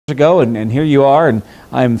ago, and here you are, and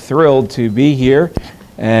I'm thrilled to be here.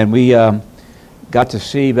 And we got to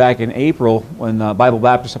see back in April when Bible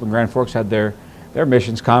Baptist up in Grand Forks had their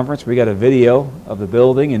missions conference. We got a video of the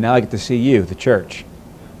building, and now I get to see you, the church.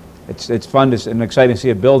 It's fun and exciting to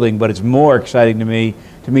see a building, but it's more exciting to me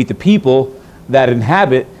to meet the people that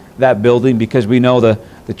inhabit that building, because we know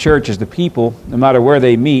the church is the people. No matter where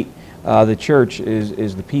they meet, the church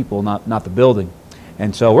is the people, not the building.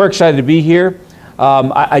 And so we're excited to be here.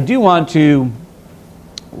 I do want to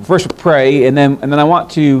first pray, and then I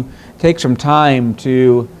want to take some time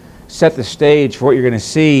to set the stage for what you're going to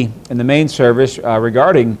see in the main service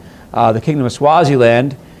regarding the Kingdom of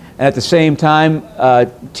Swaziland, and at the same time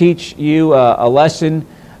teach you a lesson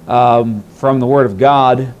from the Word of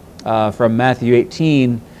God from Matthew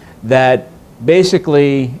 18 that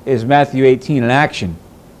basically is Matthew 18 in action.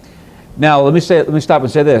 Now let me stop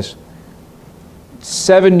and say this.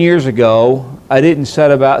 7 years ago, I didn't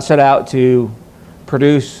set out to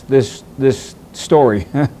produce this story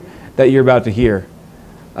that you're about to hear.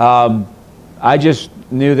 I just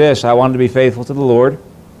knew this. I wanted to be faithful to the Lord.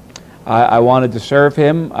 I wanted to serve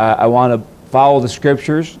Him. I want to follow the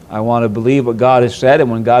Scriptures. I want to believe what God has said.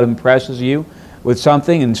 And when God impresses you with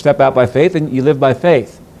something and step out by faith, and you live by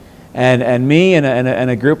faith. And me and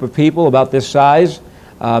a group of people about this size,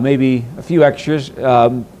 maybe a few extras,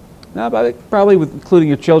 probably including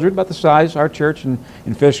your children, about the size, our church in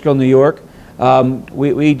Fishkill, New York.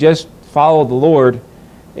 We just followed the Lord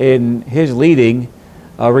in His leading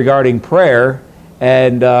regarding prayer,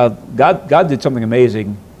 and God did something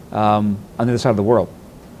amazing on the other side of the world.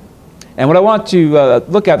 And what I want to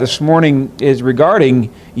look at this morning is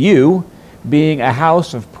regarding you being a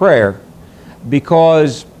house of prayer,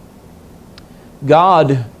 because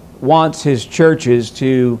God wants His churches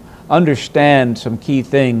to understand some key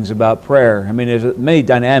things about prayer. I mean, there's many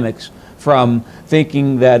dynamics, from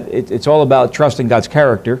thinking that it's all about trusting God's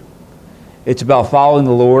character. It's about following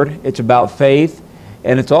the Lord. It's about faith.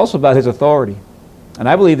 And it's also about His authority. And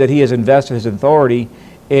I believe that He has invested His authority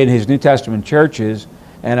in His New Testament churches.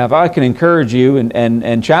 And if I can encourage you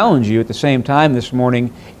and challenge you at the same time this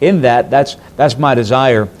morning in that's my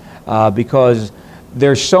desire, because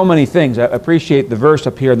there's so many things. I appreciate the verse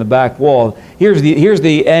up here on the back wall. Here's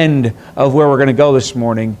the end of where we're going to go this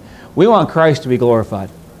morning. We want Christ to be glorified.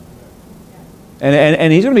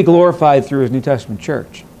 And He's going to be glorified through His New Testament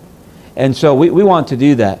church. And so we want to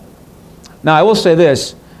do that. Now, I will say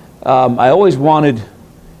this. I always wanted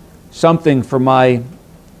something for my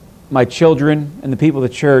children and the people of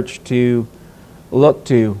the church to look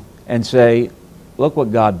to and say, look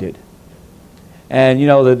what God did. And, you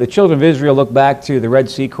know, the children of Israel look back to the Red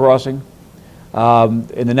Sea crossing.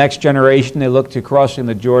 In the next generation, they look to crossing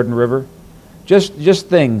the Jordan River. Just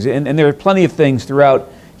things. And there are plenty of things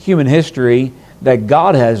throughout human history that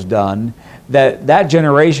God has done that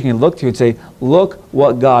generation can look to and say, look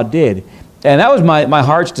what God did. And that was my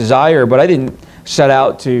heart's desire, but I didn't set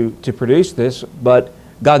out to produce this. But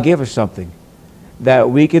God gave us something that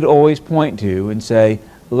we could always point to and say,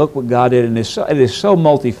 look what God did. And it is so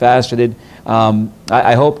multifaceted.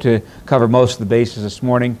 I hope to cover most of the bases this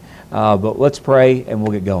morning, but let's pray and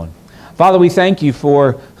we'll get going. Father, we thank You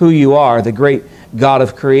for who You are, the great God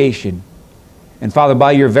of creation. And Father,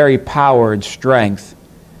 by Your very power and strength,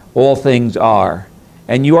 all things are.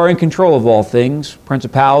 And You are in control of all things,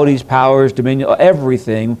 principalities, powers, dominion,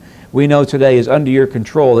 everything we know today is under Your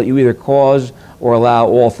control, that You either cause or allow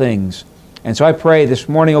all things. And so I pray this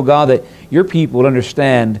morning, oh God, that Your people would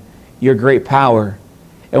understand Your great power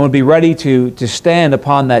and would be ready to stand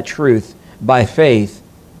upon that truth by faith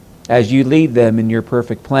as You lead them in Your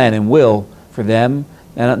perfect plan and will for them,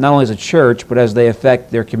 and not only as a church, but as they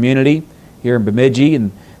affect their community here in Bemidji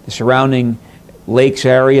and the surrounding lakes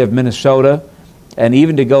area of Minnesota, and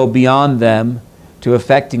even to go beyond them to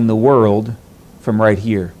affecting the world from right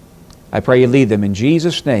here. I pray You lead them in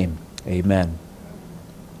Jesus' name. Amen.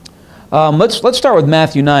 Let's start with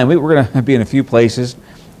Matthew 9. We're going to be in a few places.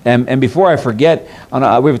 And before I forget, we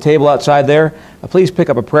have a table outside there. Please pick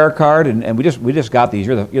up a prayer card. And we just got these.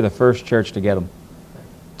 You're the first church to get them.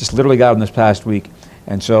 Just literally got them this past week.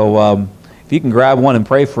 And so if you can grab one and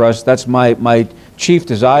pray for us, that's my chief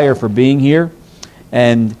desire for being here.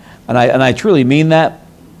 And I truly mean that.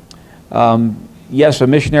 Yes, a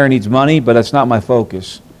missionary needs money, but that's not my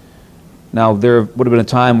focus. Now, there would have been a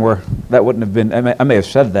time where that wouldn't have been, I may have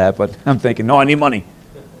said that, but I'm thinking, no, I need money.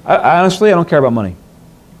 Honestly, I don't care about money.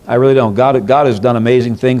 I really don't. God has done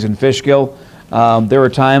amazing things in Fishkill. There were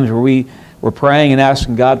times where we were praying and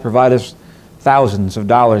asking God to provide us thousands of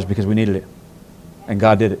dollars because we needed it. And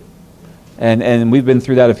God did it. And we've been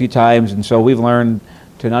through that a few times, and so we've learned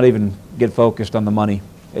to not even get focused on the money.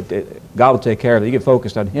 God will take care of it. You get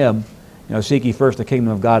focused on Him. Seek ye first the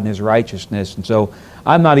kingdom of God and His righteousness. And so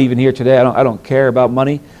I'm not even here today. I don't care about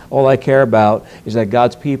money. All I care about is that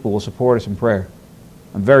God's people will support us in prayer.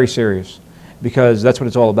 I'm very serious, because that's what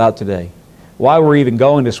it's all about today. Why we're even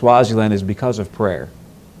going to Swaziland is because of prayer.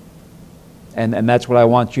 And that's what I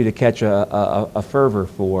want you to catch a fervor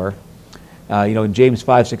for. In James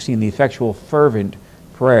 5:16, the effectual fervent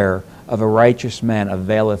prayer of a righteous man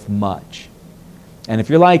availeth much. And if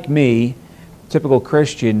you're like me, typical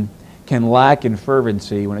Christian can lack in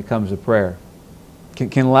fervency when it comes to prayer.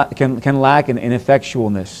 Can lack in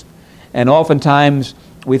effectualness. And oftentimes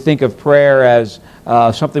we think of prayer as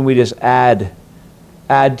something we just add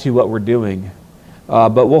to what we're doing.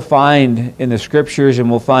 But we'll find in the Scriptures, and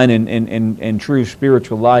we'll find in true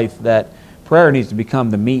spiritual life, that prayer needs to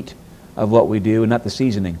become the meat of what we do and not the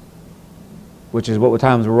seasoning, which is what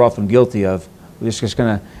times we're often guilty of. We're just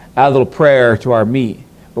going to add a little prayer to our meat.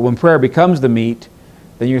 But when prayer becomes the meat,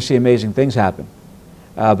 then you're going to see amazing things happen.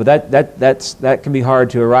 But that can be hard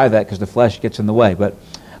to arrive at because the flesh gets in the way. But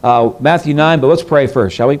Matthew 9, but let's pray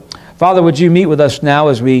first, shall we? Father, would you meet with us now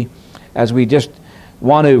as we just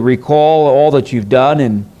want to recall all that you've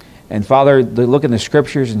done, and Father, look in the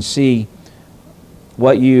Scriptures and see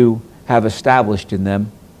what you have established in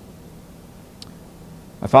them.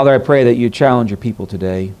 Father, I pray that you challenge your people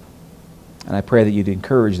today, and I pray that you'd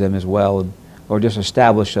encourage them as well, or just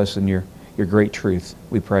establish us in your great truth.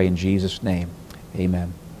 We pray in Jesus' name.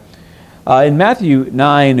 Amen. In Matthew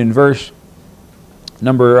 9, in verse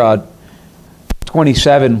number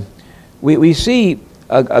 27, we see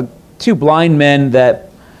two blind men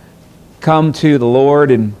that come to the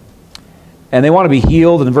Lord, and they want to be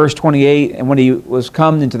healed. In verse 28, and when he was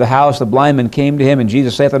come into the house, the blind men came to him, and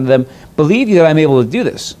Jesus saith unto them, Believe ye that I am able to do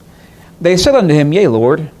this? They said unto him, Yea,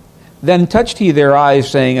 Lord. Then touched he their eyes,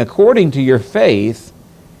 saying, According to your faith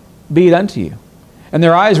be it unto you. And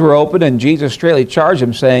their eyes were opened, and Jesus straightly charged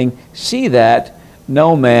them, saying, See that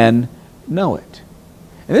no man know it.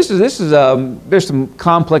 And this is there's some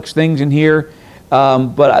complex things in here,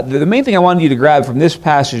 but the main thing I wanted you to grab from this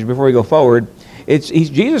passage before we go forward,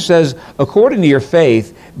 Jesus says, According to your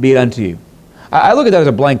faith be it unto you. I look at that as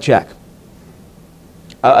a blank check.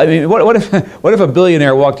 I mean, what if a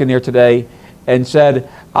billionaire walked in here today and said,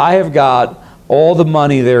 I have got all the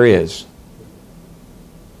money there is,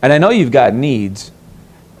 and I know you've got needs,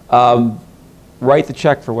 write the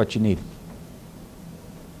check for what you need.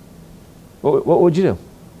 What would you do?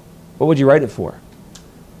 What would you write it for?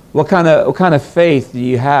 What kind of faith do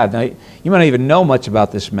you have? Now, you might not even know much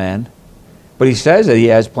about this man, but he says that he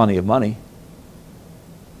has plenty of money.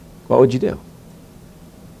 What would you do?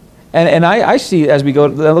 And I see, as we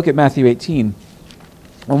look at Matthew 18,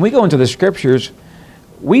 when we go into the Scriptures,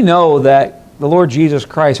 we know that the Lord Jesus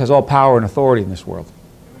Christ has all power and authority in this world.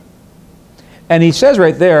 And he says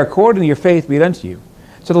right there, according to your faith be it unto you.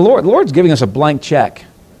 So the Lord's giving us a blank check.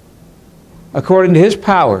 According to His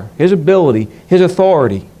power, His ability, His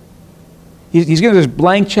authority. He's giving us this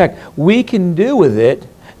blank check. We can do with it,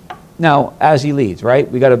 now, as He leads, right?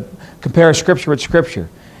 We got to compare Scripture with Scripture.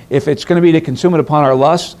 If it's going to be to consume it upon our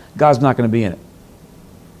lusts, God's not going to be in it.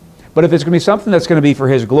 But if it's going to be something that's going to be for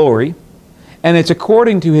His glory, and it's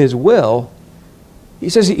according to His will, He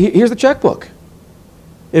says, here's the checkbook.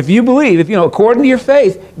 If you believe, according to your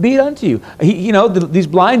faith, be it unto you. These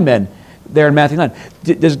blind men there in Matthew 9,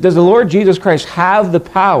 does the Lord Jesus Christ have the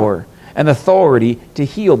power and authority to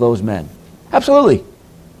heal those men? Absolutely.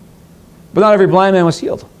 But not every blind man was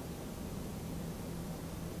healed.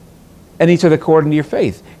 And he said, according to your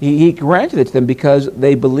faith. He granted it to them because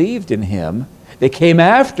they believed in Him. They came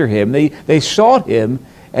after Him. They sought Him.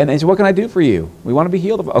 And they said, what can I do for you? We want to be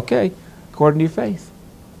healed. Okay, according to your faith.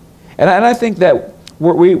 And I think that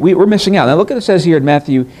we're missing out. Now look at what it says here in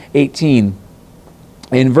Matthew 18.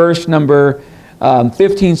 In verse number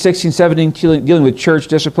 15, 16, 17, dealing with church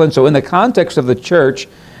discipline. So in the context of the church,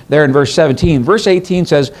 there in verse 17, verse 18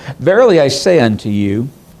 says, Verily I say unto you,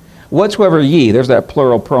 whatsoever ye, there's that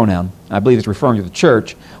plural pronoun, I believe it's referring to the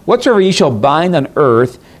church, whatsoever ye shall bind on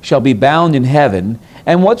earth shall be bound in heaven,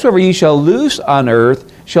 and whatsoever ye shall loose on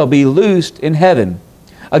earth shall be loosed in heaven.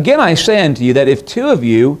 Again I say unto you that if two of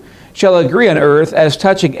you shall agree on earth as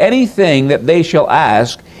touching anything that they shall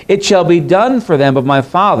ask, it shall be done for them of my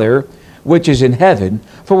Father which is in heaven.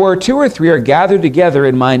 For where two or three are gathered together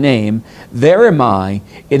in my name, there am I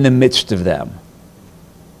in the midst of them.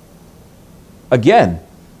 Again,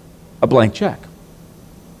 a blank check.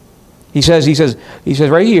 He says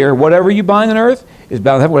right here, whatever you bind on earth is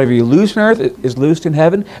bound in heaven. Whatever you loose on earth is loosed in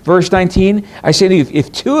heaven. Verse 19, I say to you,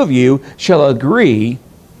 if two of you shall agree,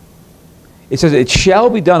 it says, it shall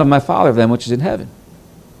be done of my Father of them which is in heaven.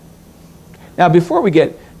 Now, before we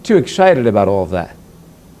get too excited about all of that,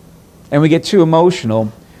 and we get too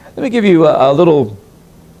emotional, let me give you a little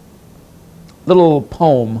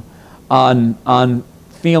poem on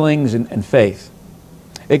feelings and faith.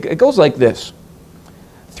 It goes like this.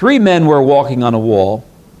 3 men were walking on a wall,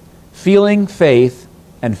 feeling, faith,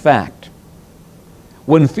 and fact.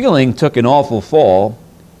 When feeling took an awful fall,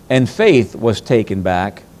 and faith was taken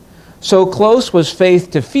back, so close was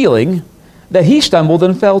faith to feeling that he stumbled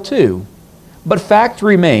and fell too. But fact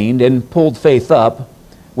remained and pulled faith up.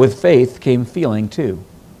 With faith came feeling too.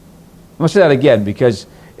 I'm going to say that again because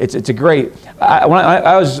it's a great... When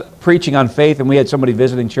I was preaching on faith and we had somebody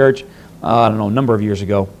visiting church, I don't know, a number of years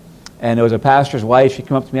ago, and it was a pastor's wife. She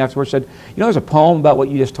came up to me afterwards and said, you know, there's a poem about what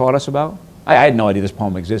you just taught us about? I had no idea this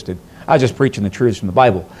poem existed. I was just preaching the truths from the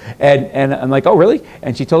Bible. And I'm like, oh, really?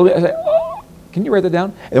 And she told me, I said, oh, can you write that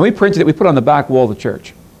down? And we printed it, we put it on the back wall of the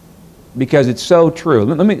church because it's so true.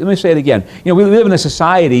 Let me say it again. You know, we live in a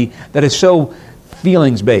society that is so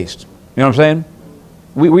feelings-based. You know what I'm saying?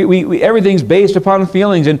 We everything's based upon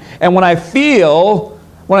feelings. And when I feel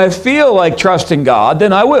like trusting God,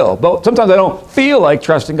 then I will. But sometimes I don't feel like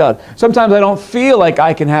trusting God. Sometimes I don't feel like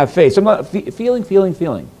I can have faith. Sometimes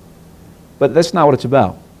feeling. But that's not what it's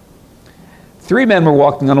about. 3 men were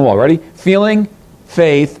walking on a wall. Ready? Feeling,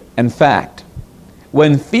 faith, and fact.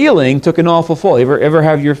 When feeling took an awful fall. You ever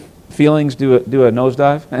have your feelings do a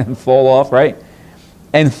nosedive and fall off, right?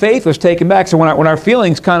 And faith was taken back. So when our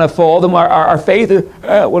feelings kind of fall, then our faith is,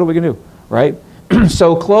 what are we going to do, right?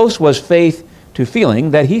 So close was faith to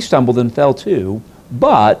feeling that he stumbled and fell too,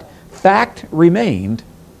 but fact remained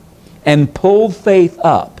and pulled faith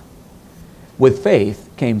up. With faith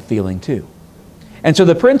came feeling too. And so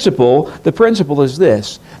the principle is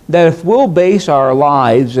this, that if we'll base our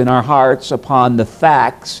lives and our hearts upon the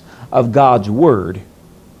facts of God's Word,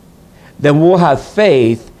 then we'll have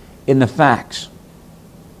faith in the facts.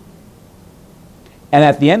 And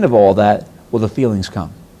at the end of all that, will the feelings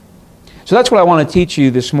come. So that's what I want to teach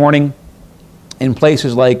you this morning in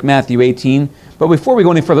places like Matthew 18. But before we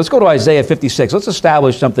go any further, let's go to Isaiah 56. Let's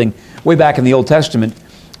establish something way back in the Old Testament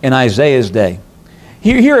in Isaiah's day.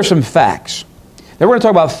 Here are some facts. Then we're going to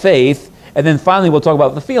talk about faith, and then finally we'll talk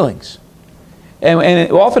about the feelings.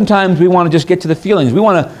 And oftentimes we want to just get to the feelings. We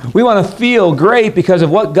want to feel great because of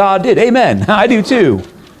what God did. Amen. I do too.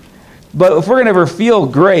 But if we're going to ever feel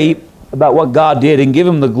great about what God did and give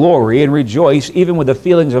Him the glory and rejoice even with the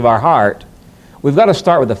feelings of our heart, we've got to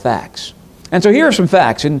start with the facts. And so here are some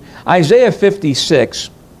facts. In Isaiah 56,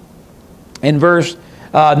 in verse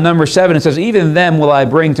number 7, it says, "Even them will I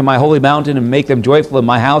bring to my holy mountain and make them joyful in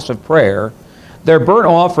my house of prayer. Their burnt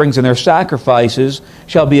offerings and their sacrifices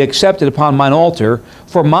shall be accepted upon mine altar,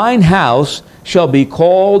 for mine house shall be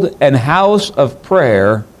called an house of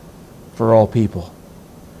prayer for all people."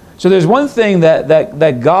 So there's one thing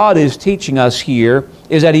that God is teaching us here,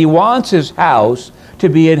 is that He wants His house to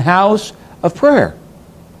be a house of prayer.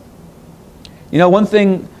 You know, one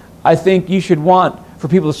thing I think you should want for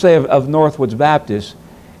people to say of Northwoods Baptist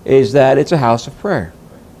is that it's a house of prayer.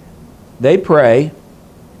 They pray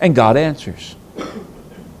and God answers.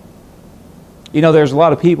 You know, there's a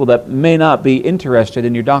lot of people that may not be interested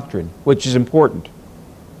in your doctrine, which is important.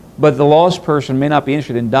 But the lost person may not be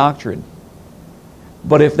interested in doctrine.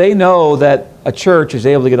 But if they know that a church is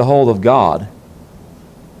able to get a hold of God,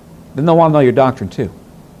 then they'll want to know your doctrine too.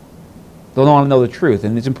 They'll want to know the truth.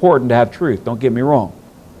 And it's important to have truth, don't get me wrong.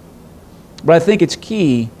 But I think it's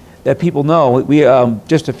key that people know. We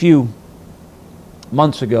just a few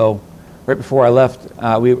months ago, right before I left,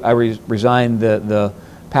 I resigned the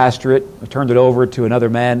pastorate. I turned it over to another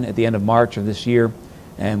man at the end of March of this year,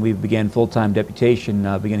 and we began full-time deputation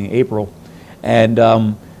beginning of April.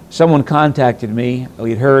 And someone contacted me.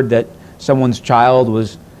 We had heard that someone's child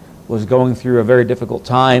was going through a very difficult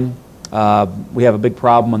time. We have a big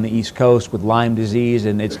problem on the East Coast with Lyme disease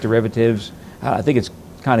and its derivatives. I think it's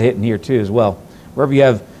kind of hitting here too as well. Wherever you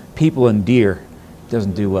have people and deer, it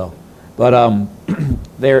doesn't do well. But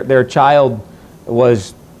their child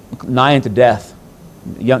was nigh unto death.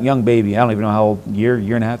 Young baby, I don't even know how old, year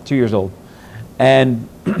and a half, 2 years old. And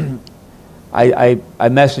I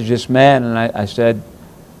messaged this man and I said,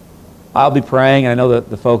 I'll be praying, and I know that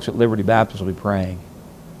the folks at Liberty Baptist will be praying.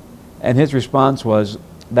 And his response was,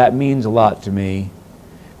 that means a lot to me,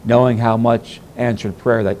 knowing how much answered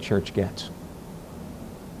prayer that church gets.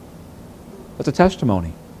 That's a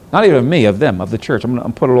testimony. Not even of me, of them, of the church. I'm going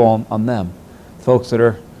to put it all on them. Folks that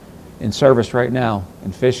are in service right now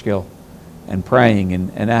in Fishkill and praying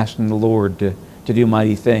and asking the Lord to do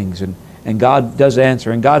mighty things. And God does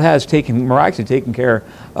answer. And God has miraculously taken care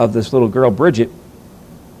of this little girl, Bridget,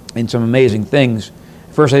 in some amazing things.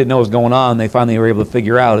 First, they didn't know what was going on. They finally were able to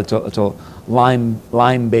figure out it's a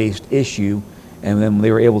Lyme-based issue, and then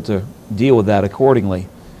they were able to deal with that accordingly.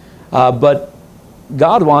 But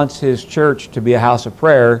God wants His church to be a house of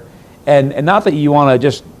prayer, and not that you want to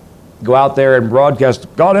just go out there and broadcast,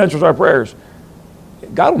 God answers our prayers.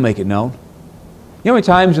 God will make it known. You know how many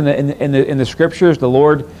times in the Scriptures the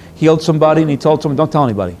Lord healed somebody and He told someone, don't tell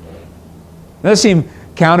anybody? Doesn't that seem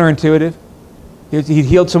counterintuitive? He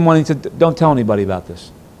healed someone and He said, don't tell anybody about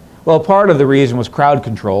this. Well, part of the reason was crowd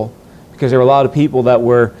control, because there were a lot of people that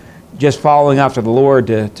were just following after the Lord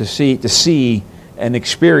to see and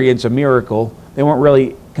experience a miracle. They weren't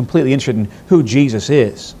really completely interested in who Jesus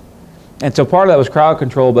is. And so part of that was crowd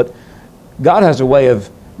control, but God has a way of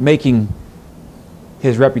making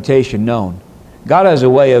His reputation known. God has a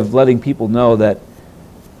way of letting people know that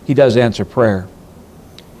He does answer prayer.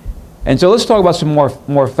 And so let's talk about some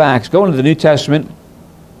more facts. Go into the New Testament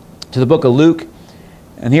to the book of Luke.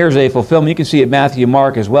 And here's a fulfillment. You can see it Matthew and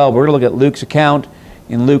Mark as well. But we're going to look at Luke's account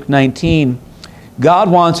in Luke 19. God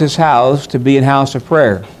wants His house to be a house of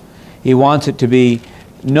prayer. He wants it to be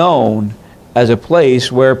known as a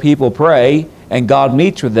place where people pray and God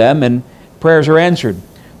meets with them and prayers are answered.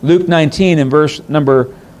 Luke 19 in verse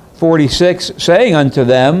number 46, saying unto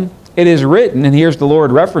them, it is written, and here's the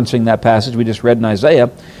Lord referencing that passage we just read in Isaiah,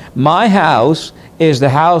 my house is the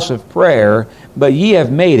house of prayer, but ye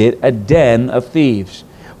have made it a den of thieves.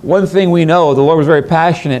 One thing we know, the Lord was very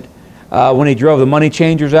passionate when He drove the money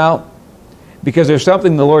changers out, because there's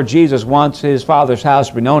something the Lord Jesus wants His Father's house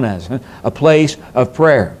to be known as, a place of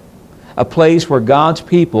prayer, a place where God's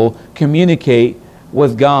people communicate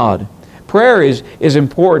with God. Prayer is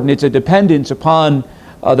important. It's a dependence upon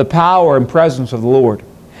the power and presence of the Lord.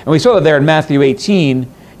 And we saw that there in Matthew 18.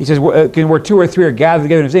 He says, where two or three are gathered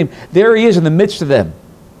together in His name, there He is in the midst of them.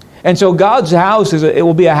 And so God's house, it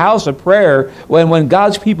will be a house of prayer when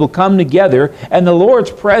God's people come together and the Lord's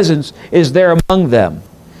presence is there among them.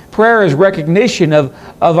 Prayer is recognition of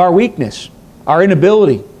our weakness, our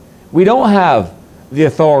inability. We don't have the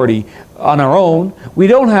authority on our own. We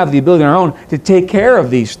don't have the ability on our own to take care of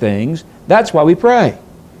these things. That's why we pray.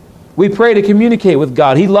 We pray to communicate with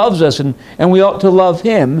God. He loves us, and we ought to love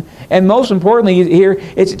Him. And most importantly here,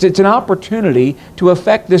 it's an opportunity to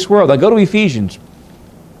affect this world. Now go to Ephesians.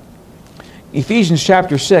 Ephesians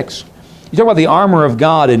chapter 6. You talk about the armor of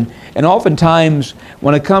God, and oftentimes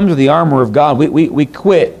when it comes to the armor of God, we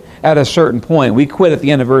quit at a certain point. We quit at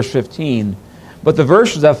the end of verse 15. But the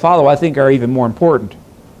verses that follow, I think, are even more important.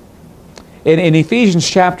 In Ephesians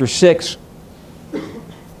chapter 6,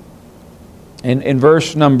 in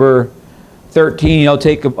verse number 13,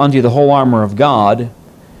 take unto you the whole armor of God.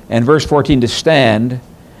 And verse 14, to stand.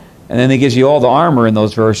 And then He gives you all the armor in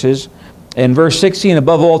those verses. In verse 16,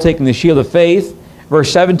 above all, taking the shield of faith.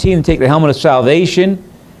 Verse 17, take the helmet of salvation.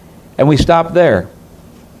 And we stop there.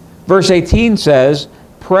 Verse 18 says,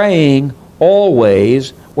 praying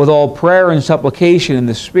always with all prayer and supplication in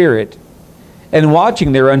the Spirit, and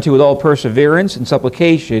watching thereunto with all perseverance and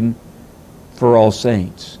supplication for all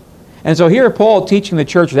saints. And so here Paul teaching the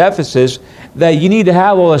church at Ephesus that you need to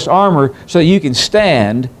have all this armor so that you can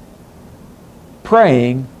stand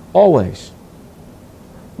praying always.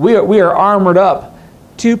 We are armored up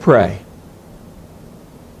to pray.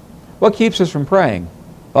 What keeps us from praying?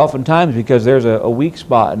 Oftentimes because there's a weak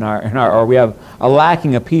spot in our or we have a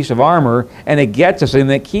lacking a piece of armor, and it gets us and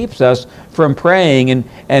it keeps us from praying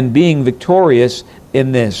and being victorious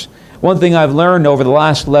in this. One thing I've learned over the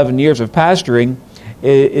last 11 years of pastoring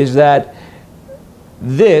is that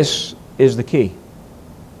this is the key.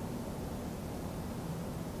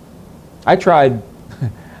 I tried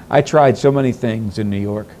so many things in New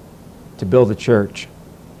York to build a church,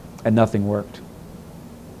 and nothing worked.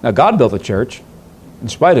 Now God built a church in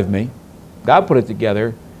spite of me. God put it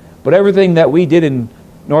together, but everything that we did in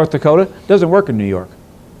North Dakota doesn't work in New York.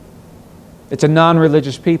 It's a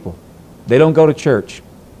non-religious people. They don't go to church.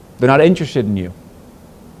 They're not interested in you.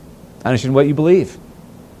 Not interested in what you believe.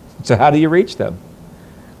 So how do you reach them?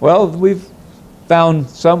 Well, we've found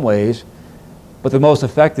some ways, but the most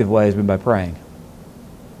effective way has been by praying.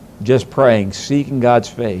 Just praying, seeking God's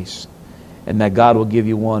face, and that God will give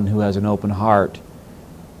you one who has an open heart.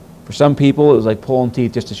 For some people, it was like pulling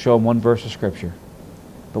teeth just to show them one verse of Scripture.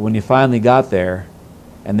 But when you finally got there,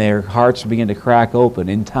 and their hearts began to crack open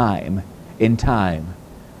in time,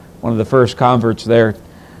 one of the first converts there,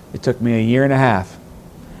 it took me 1.5 years,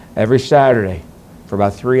 every Saturday, for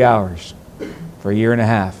about 3 hours, for 1.5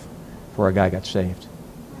 years, before a guy got saved.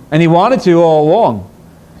 And he wanted to all along,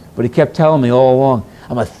 but he kept telling me all along,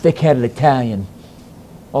 I'm a thick-headed Italian.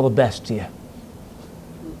 All the best to you.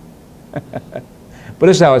 But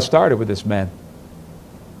this is how it started with this man.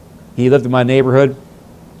 He lived in my neighborhood,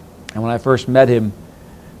 and when I first met him,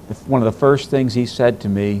 one of the first things he said to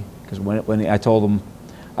me, because when I told him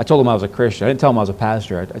I was a Christian. I didn't tell him I was a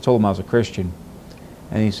pastor. I told him I was a Christian.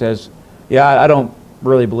 And he says, yeah, I don't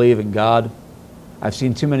really believe in God. I've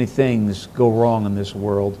seen too many things go wrong in this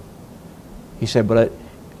world. He said, but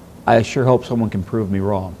I sure hope someone can prove me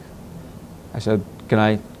wrong. I said, can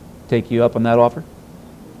I take you up on that offer?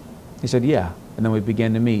 He said, yeah. And then we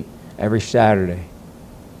began to meet every Saturday.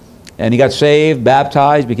 And he got saved,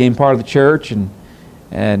 baptized, became part of the church,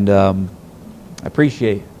 and I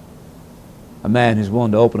appreciate a man who's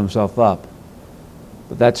willing to open himself up.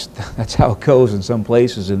 But that's how it goes in some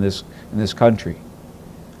places in this country.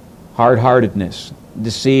 Hard-heartedness,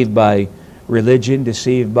 deceived by religion,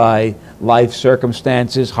 deceived by life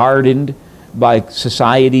circumstances, hardened by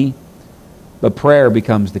society. But prayer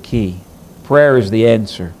becomes the key. Prayer is the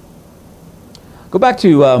answer. Go back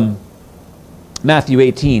to Matthew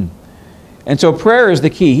 18. And so prayer is the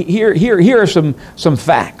key. Here are some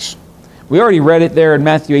facts. We already read it there in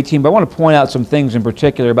Matthew 18, but I want to point out some things in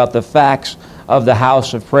particular about the facts of the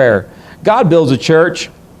house of prayer. God builds a church,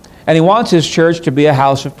 and He wants His church to be a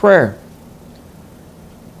house of prayer.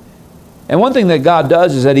 And one thing that God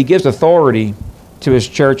does is that He gives authority to His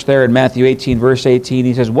church there in Matthew 18, verse 18.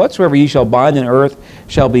 He says, whatsoever ye shall bind on earth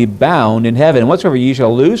shall be bound in heaven, and whatsoever ye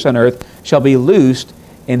shall loose on earth shall be loosed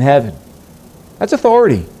in heaven. That's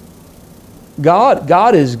authority.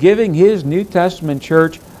 God is giving His New Testament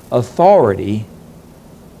church authority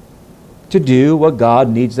to do what God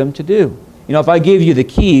needs them to do. You know, if I give you the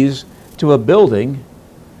keys to a building,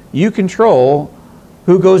 you control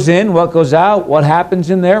who goes in, what goes out, what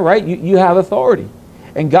happens in there, right? You have authority.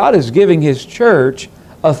 And God is giving His church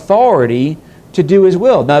authority to do His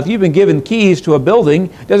will. Now, if you've been given keys to a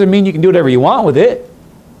building, doesn't mean you can do whatever you want with it.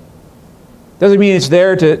 Doesn't mean it's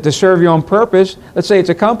there to serve your own purpose. Let's say it's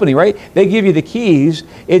a company, right? They give you the keys.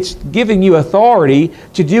 It's giving you authority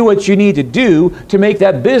to do what you need to do to make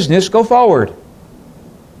that business go forward.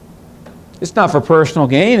 It's not for personal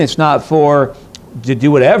gain. It's not to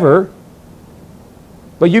do whatever.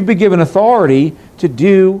 But you've been given authority to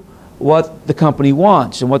do what the company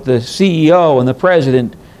wants and what the CEO and the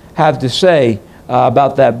president have to say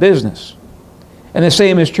about that business. And the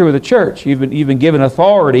same is true of the church. You've been given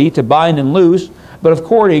authority to bind and loose, but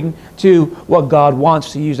according to what God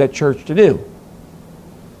wants to use that church to do.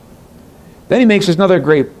 Then he makes us another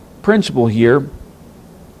great principle here.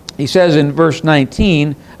 He says in verse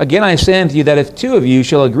 19, again I say unto you that if two of you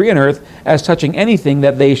shall agree on earth as touching anything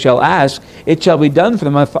that they shall ask, it shall be done for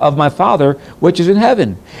them of my Father which is in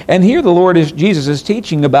heaven. And here the Jesus is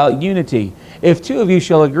teaching about unity. If two of you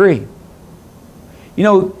shall agree. You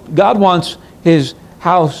know, God wants His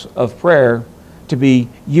house of prayer to be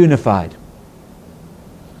unified.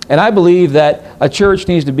 And I believe that a church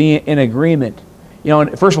needs to be in agreement. You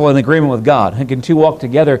know, first of all, in agreement with God. And can two walk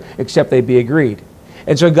together except they be agreed?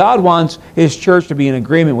 And so God wants His church to be in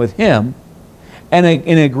agreement with Him and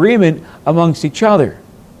in agreement amongst each other.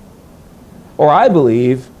 Or I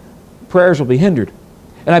believe prayers will be hindered.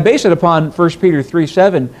 And I base it upon 1 Peter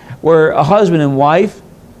 3:7, where a husband and wife,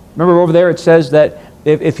 remember over there it says that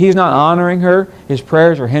if he's not honoring her, his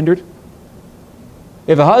prayers are hindered.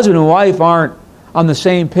 If a husband and wife aren't on the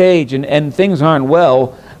same page and things aren't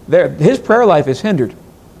well, his prayer life is hindered.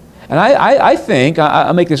 And I think,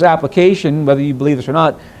 I'll make this application, whether you believe this or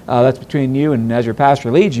not, that's between you and as your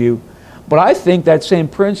pastor leads you, but I think that same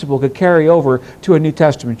principle could carry over to a New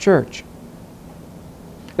Testament church.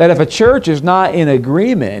 That if a church is not in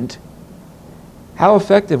agreement, how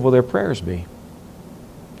effective will their prayers be?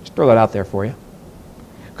 Just throw that out there for you.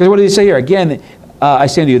 Because what did he say here? Again, I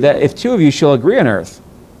say to you that if two of you shall agree on earth.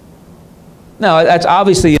 Now, that's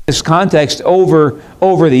obviously in this context over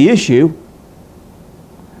the issue.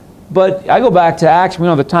 But I go back to Acts. We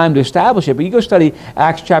don't have the time to establish it. But you go study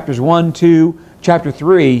Acts chapters 1, 2, chapter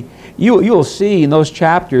 3. You'll see in those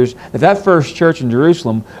chapters that first church in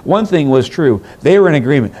Jerusalem, one thing was true. They were in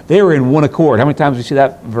agreement. They were in one accord. How many times do we see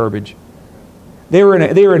that verbiage? They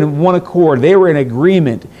were in one accord. They were in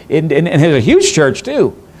agreement. And it was a huge church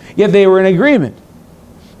too. Yet they were in agreement.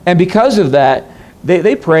 And because of that,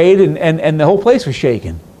 they prayed and the whole place was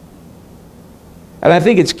shaken. And I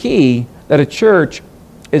think it's key that a church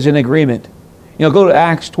is in agreement. You know, go to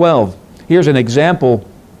Acts 12. Here's an example.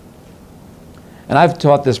 And I've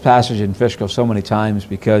taught this passage in Fishkill so many times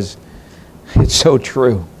because it's so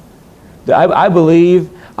true. I believe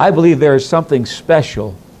there is something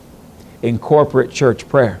special in corporate church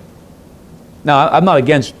prayer. Now, I'm not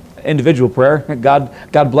against individual prayer.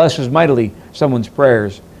 God blesses mightily someone's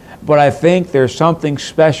prayers. But I think there's something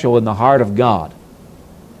special in the heart of God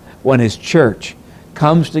when His church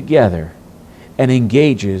comes together and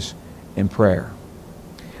engages in prayer.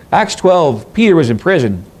 Acts 12, Peter was in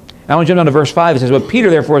prison. I want to jump down to verse 5. It says, "But Peter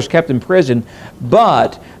therefore was kept in prison,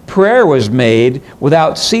 but prayer was made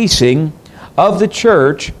without ceasing of the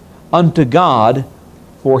church unto God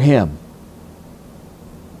for him."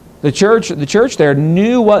 The church there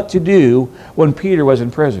knew what to do when Peter was in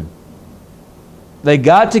prison. They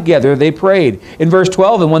got together, they prayed. In verse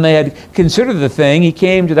 12, "And when they had considered the thing, he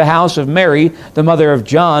came to the house of Mary, the mother of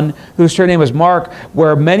John, whose surname was Mark,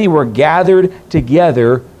 where many were gathered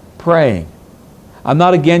together praying." I'm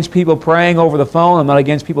not against people praying over the phone. I'm not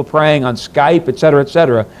against people praying on Skype, etc.,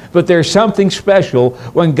 etc. But there's something special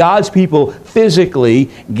when God's people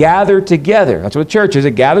physically gather together. That's what church is.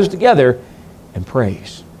 It gathers together and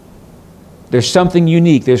prays. There's something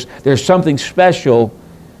unique. There's something special,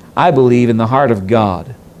 I believe, in the heart of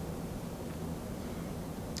God.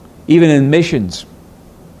 Even in missions,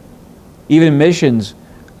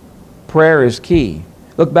 prayer is key.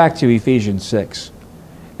 Look back to Ephesians 6.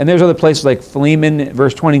 And there's other places like Philemon,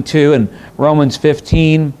 verse 22, and Romans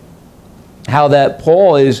 15, how that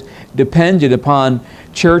Paul is dependent upon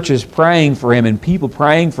churches praying for him and people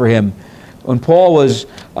praying for him. When Paul was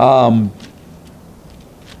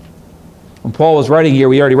writing here,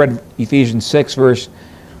 we already read Ephesians 6, verse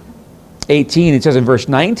 18. It says in verse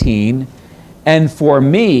 19, "And for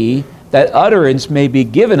me, that utterance may be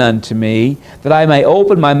given unto me, that I may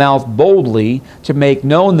open my mouth boldly to make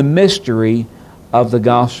known the mystery of the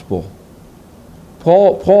gospel."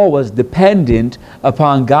 Paul was dependent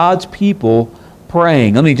upon God's people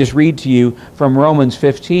praying. Let me just read to you from Romans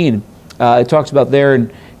 15. It talks about there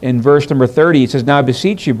in verse number 30. It says, "Now I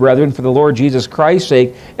beseech you, brethren, for the Lord Jesus Christ's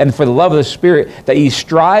sake, and for the love of the Spirit, that ye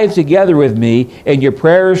strive together with me in your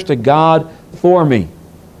prayers to God for me."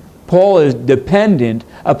 Paul is dependent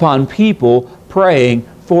upon people praying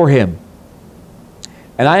for him.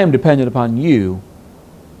 And I am dependent upon you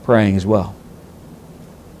praying as well.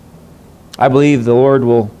 I believe the Lord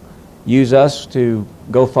will use us to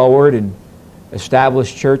go forward and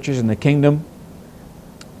establish churches in the kingdom.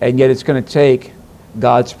 And yet it's going to take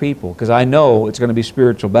God's people, because I know it's going to be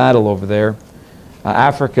spiritual battle over there.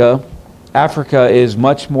 Africa is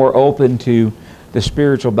much more open to the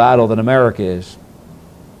spiritual battle than America is.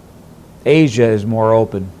 Asia is more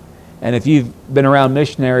open. And if you've been around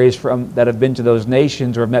missionaries that have been to those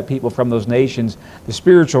nations or have met people from those nations, the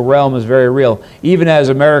spiritual realm is very real. Even as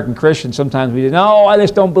American Christians, sometimes we say, "No, I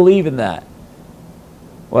just don't believe in that."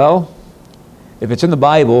 Well, if it's in the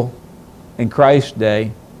Bible, in Christ's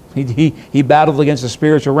day, he battled against the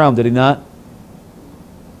spiritual realm, did he not?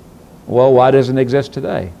 Well, why doesn't it exist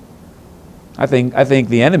today? I think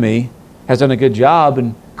the enemy has done a good job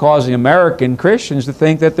in causing American Christians to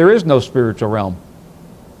think that there is no spiritual realm.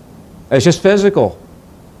 It's just physical.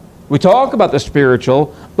 We talk about the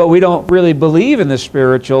spiritual, but we don't really believe in the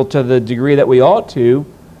spiritual to the degree that we ought to,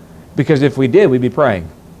 because if we did, we'd be praying.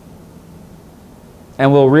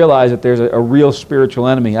 And we'll realize that there's a real spiritual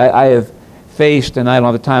enemy. I have faced, and I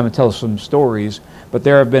don't have the time to tell some stories, but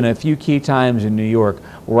there have been a few key times in New York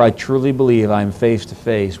where I truly believe I'm face to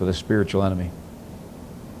face with a spiritual enemy.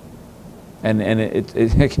 And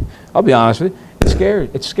I'll be honest with you, it's scary.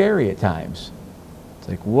 It's scary at times. It's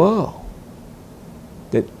like, whoa.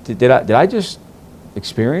 Did I just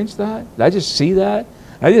experience that? Did I just see that?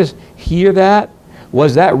 Did I just hear that?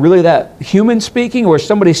 Was that really that human speaking, or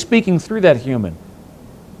somebody speaking through that human?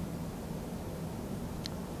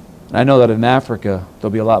 And I know that in Africa,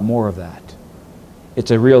 there'll be a lot more of that.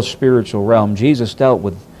 It's a real spiritual realm. Jesus dealt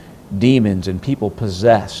with demons and people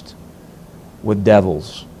possessed with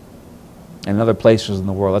devils. And in other places in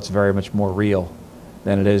the world, that's very much more real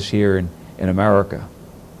than it is here in America.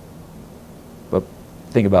 But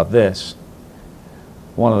think about this.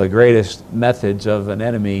 One of the greatest methods of an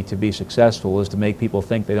enemy to be successful is to make people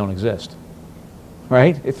think they don't exist.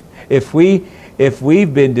 Right? If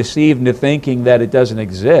we've been deceived into thinking that it doesn't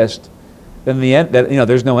exist, then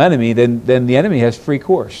there's no enemy, then the enemy has free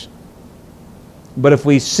course. But if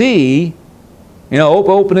we see,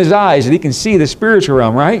 open his eyes and he can see the spiritual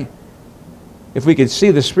realm, right? If we could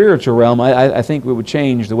see the spiritual realm, I think it would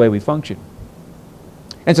change the way we function.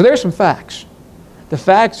 And so there's some facts. The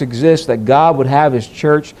facts exist that God would have His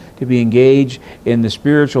church to be engaged in the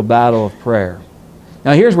spiritual battle of prayer.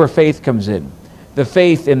 Now here's where faith comes in. The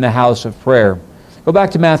faith in the house of prayer. Go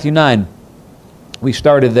back to Matthew 9. We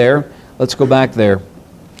started there. Let's go back there.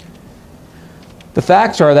 The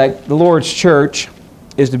facts are that the Lord's church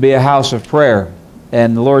is to be a house of prayer.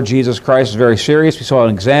 And the Lord Jesus Christ is very serious. We saw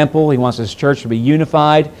an example. He wants His church to be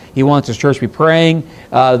unified. He wants His church to be praying.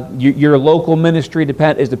 Your local ministry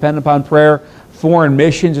is dependent upon prayer. Foreign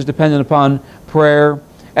missions is dependent upon prayer,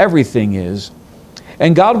 everything is.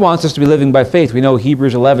 And God wants us to be living by faith. We know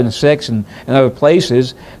Hebrews 11:6 and other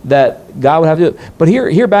places that God would have to do it. But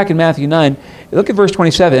here back in Matthew 9, look at verse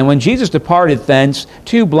 27. And when Jesus departed thence,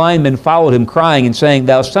 2 blind men followed him, crying and saying,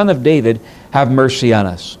 Thou Son of David, have mercy on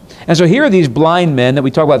us. And so here are these blind men that we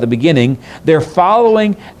talked about at the beginning. They're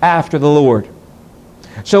following after the Lord.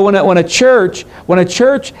 So when a church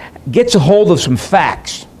gets a hold of some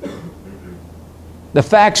facts, the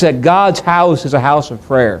facts that God's house is a house of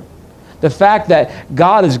prayer, the fact that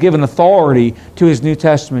God has given authority to His New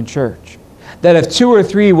Testament church, that if 2 or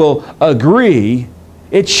 3 will agree,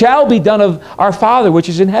 it shall be done of our Father which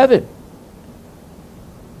is in heaven.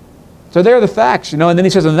 So there are the facts, and then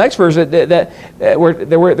He says in the next verse that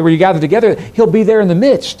where you gather together, He'll be there in the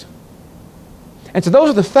midst. And so those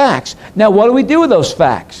are the facts. Now what do we do with those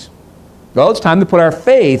facts? Well, it's time to put our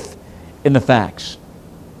faith in the facts.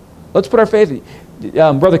 Let's put our faith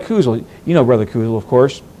in Brother Kuzel. You know Brother Kuzel, of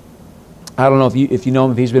course. I don't know if you know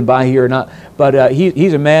him, if he's been by here or not, but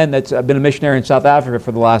he's a man that's been a missionary in South Africa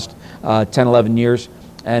for the last 10, 11 years,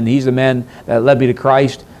 and he's the man that led me to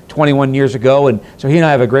Christ 21 years ago, and so he and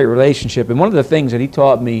I have a great relationship. And one of the things that he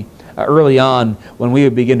taught me early on when we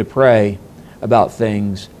would begin to pray about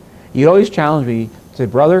things, he'd always challenge me, say,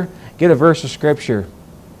 brother, get a verse of Scripture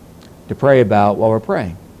to pray about while we're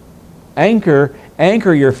praying. Anchor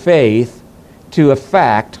your faith to a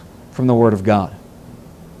fact from the Word of God.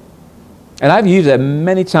 And I've used that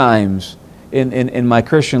many times in my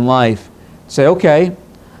Christian life. Say, okay,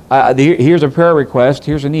 here's a prayer request,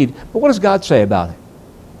 here's a need, but what does God say about it?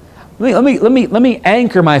 Let me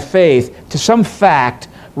anchor my faith to some fact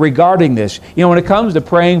regarding this. When it comes to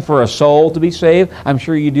praying for a soul to be saved, I'm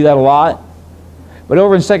sure you do that a lot. But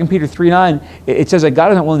over in 2 Peter 3:9, it says that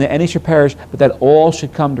God is not willing that any should perish, but that all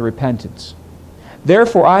should come to repentance.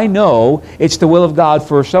 Therefore, I know it's the will of God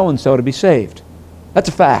for so-and-so to be saved. That's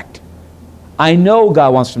a fact. I know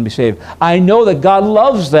God wants them to be saved. I know that God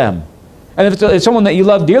loves them. And if it's someone that you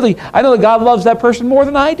love dearly, I know that God loves that person more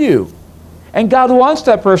than I do. And God wants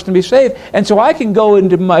that person to be saved. And so I can go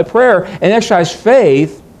into my prayer and exercise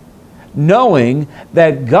faith knowing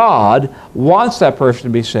that God wants that person to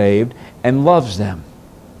be saved and loves them.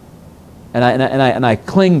 And I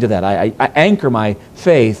cling to that. I anchor my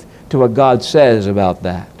faith to what God says about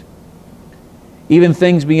that. Even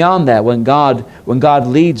things beyond that, when God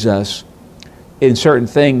leads us in certain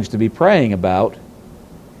things to be praying about,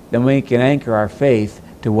 then we can anchor our faith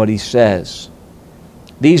to what He says.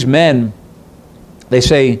 These men, they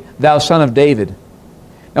say, Thou Son of David.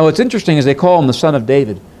 Now what's interesting is they call Him the Son of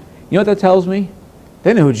David. You know what that tells me?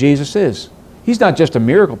 They know who Jesus is. He's not just a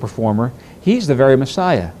miracle performer. He's the very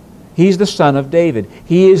Messiah. He's the Son of David.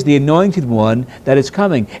 He is the anointed one that is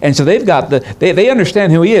coming. And so they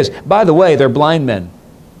understand who He is. By the way, they're blind men.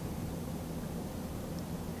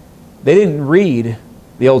 They didn't read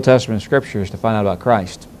the Old Testament Scriptures to find out about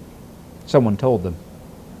Christ. Someone told them.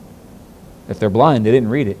 If they're blind, they didn't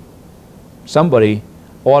read it. Somebody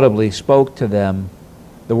audibly spoke to them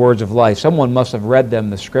the words of life. Someone must have read them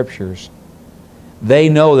the Scriptures. They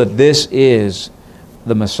know that this is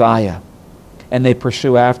the Messiah, and they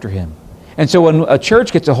pursue after Him. And so when a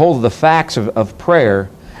church gets a hold of the facts of prayer,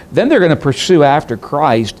 then they're going to pursue after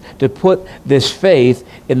Christ to put this faith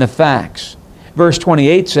in the facts. Verse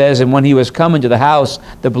 28 says, And when He was come into the house,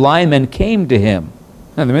 the blind men came to Him.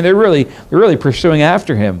 I mean, they're really pursuing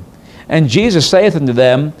after Him. And Jesus saith unto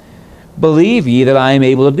them, Believe ye that I am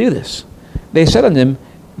able to do this? They said unto Him,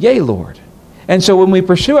 Yea, Lord. And so when we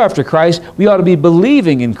pursue after Christ, we ought to be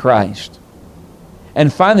believing in Christ.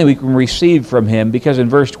 And finally we can receive from Him, because in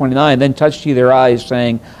verse 29, Then touched ye their eyes,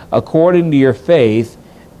 saying, According to your faith,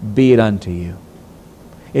 be it unto you.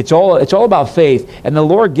 It's all about faith, and the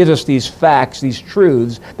Lord gives us these facts, these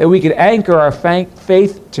truths, that we can anchor our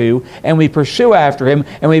faith to, and we pursue after Him,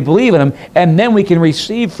 and we believe in Him, and then we can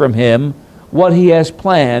receive from Him what He has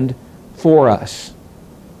planned for us.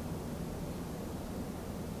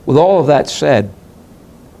 With all of that said,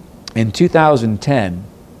 in 2010,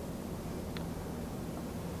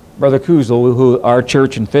 Brother Kuzel, who our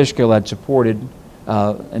church in Fishkill had supported,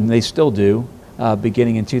 and they still do,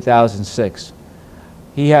 beginning in 2006,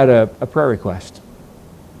 he had a prayer request.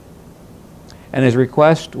 And his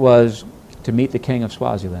request was to meet the King of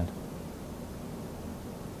Swaziland.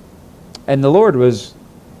 And the Lord was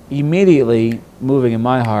immediately moving in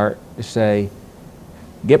my heart to say,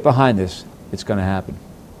 get behind this, it's going to happen.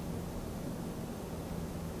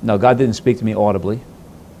 No, God didn't speak to me audibly,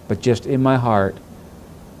 but just in my heart,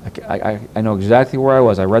 I know exactly where I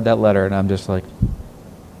was. I read that letter and I'm just like,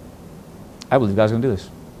 I believe God's going to do this.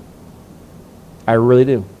 I really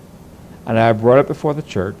do. And I brought it before the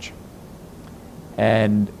church.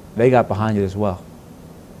 And they got behind it as well.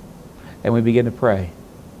 And we began to pray.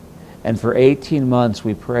 And for 18 months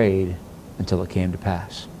we prayed until it came to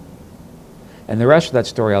pass. And the rest of that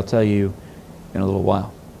story I'll tell you in a little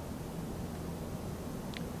while.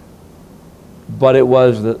 But it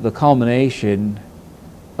was the culmination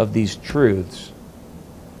of these truths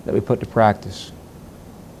that we put to practice.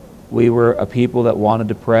 We were a people that wanted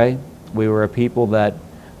to pray. We were a people that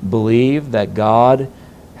believed that God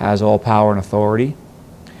has all power and authority.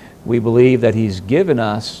 We believe that He's given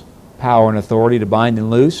us power and authority to bind and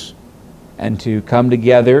loose and to come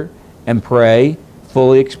together and pray,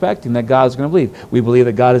 fully expecting that God's going to believe. We believe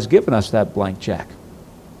that God has given us that blank check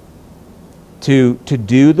to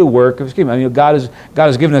do the work of His kingdom. I mean, God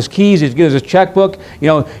has given us keys. He's given us a checkbook. You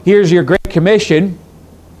know, here's your Great Commission.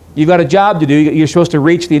 You've got a job to do. You're supposed to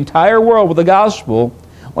reach the entire world with the gospel.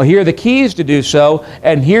 Well, here are the keys to do so,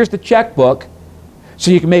 and here's the checkbook,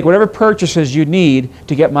 so you can make whatever purchases you need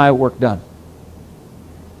to get my work done.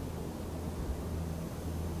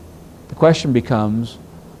 The question becomes,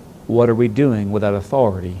 what are we doing with that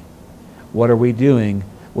authority? What are we doing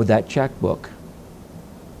with that checkbook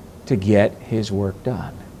to get His work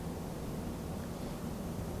done?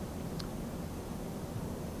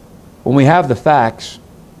 When we have the facts,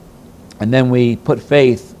 and then we put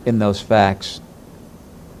faith in those facts,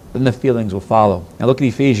 then the feelings will follow. Now look at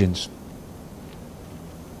Ephesians.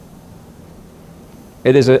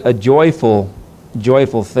 It is a joyful,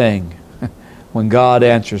 joyful thing when God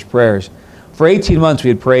answers prayers. For 18 months we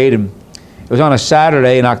had prayed, and it was on a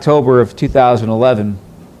Saturday in October of 2011.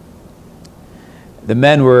 The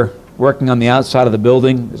men were working on the outside of the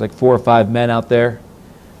building. There's like 4 or 5 men out there,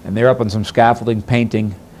 and they're up on some scaffolding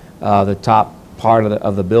painting the top part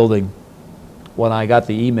of the building when I got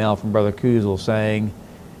the email from Brother Kuzel saying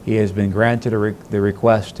he has been granted the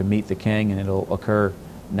request to meet the king, and it'll occur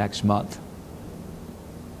next month.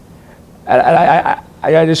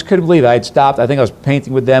 I just couldn't believe it. I'd stopped. I think I was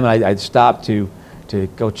painting with them, and I'd stopped to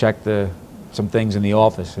go check some things in the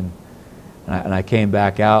office, and I came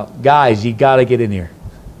back out. Guys, you got to get in here.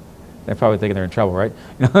 They're probably thinking they're in trouble, right?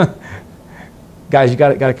 Guys, you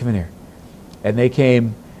got to come in here. And they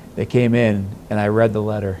came in, and I read the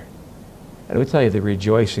letter. And let me tell you the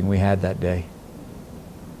rejoicing we had that day.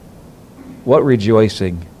 What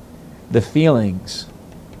rejoicing? The feelings,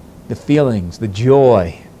 the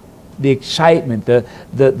joy, the excitement,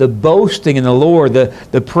 the boasting in the Lord,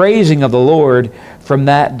 the praising of the Lord from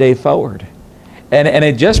that day forward. And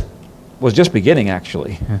it was just beginning,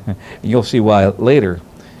 actually. And you'll see why later,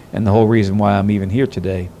 and the whole reason why I'm even here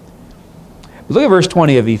today. But look at verse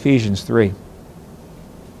 20 of Ephesians 3.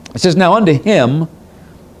 It says, "Now unto Him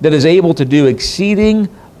that is able to do exceeding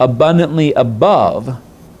abundantly above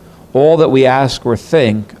all that we ask or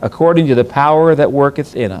think, according to the power that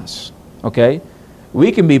worketh in us." Okay?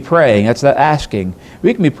 We can be praying, that's that asking.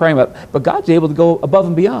 We can be praying about, but God's able to go above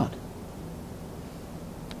and beyond.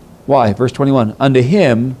 Why? Verse 21, "Unto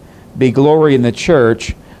Him be glory in the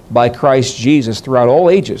church by Christ Jesus throughout all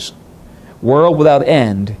ages, world without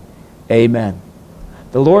end. Amen."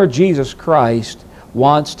 The Lord Jesus Christ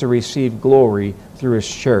wants to receive glory through His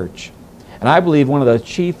church. And I believe one of the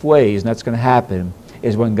chief ways, and that's going to happen,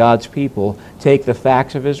 is when God's people take the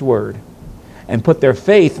facts of His Word and put their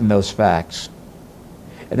faith in those facts.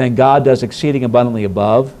 And then God does exceeding abundantly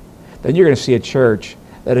above. Then you're going to see a church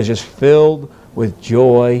that is just filled with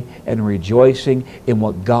joy and rejoicing in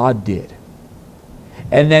what God did.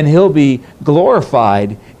 And then He'll be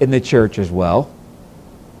glorified in the church as well.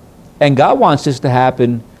 And God wants this to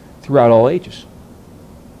happen throughout all ages.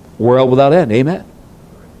 World without end. Amen.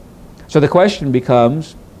 So the question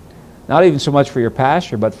becomes, not even so much for your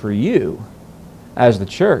pastor, but for you as the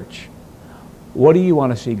church, what do you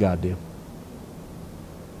want to see God do?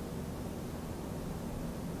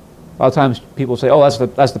 A lot of times people say, oh,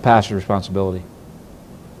 that's the pastor's responsibility.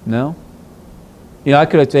 No? You know, I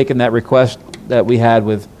could have taken that request that we had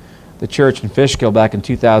with the church in Fishkill back in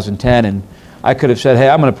 2010, and I could have said, hey,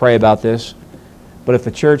 I'm going to pray about this. But if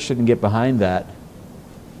the church didn't get behind that,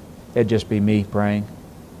 it'd just be me praying.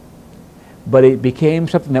 But it became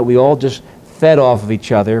something that we all just fed off of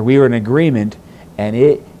each other. We were in agreement, and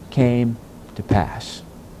it came to pass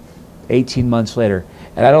 18 months later.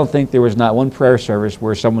 And I don't think there was not one prayer service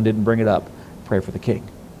where someone didn't bring it up, pray for the king.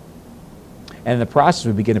 And in the process,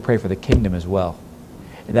 we begin to pray for the kingdom as well.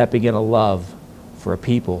 And that began a love for a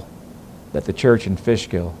people that the church in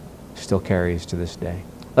Fishkill still carries to this day.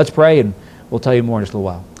 Let's pray, and we'll tell you more in just a little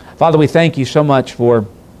while. Father, we thank you so much for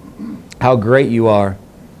how great you are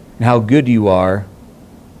and how good you are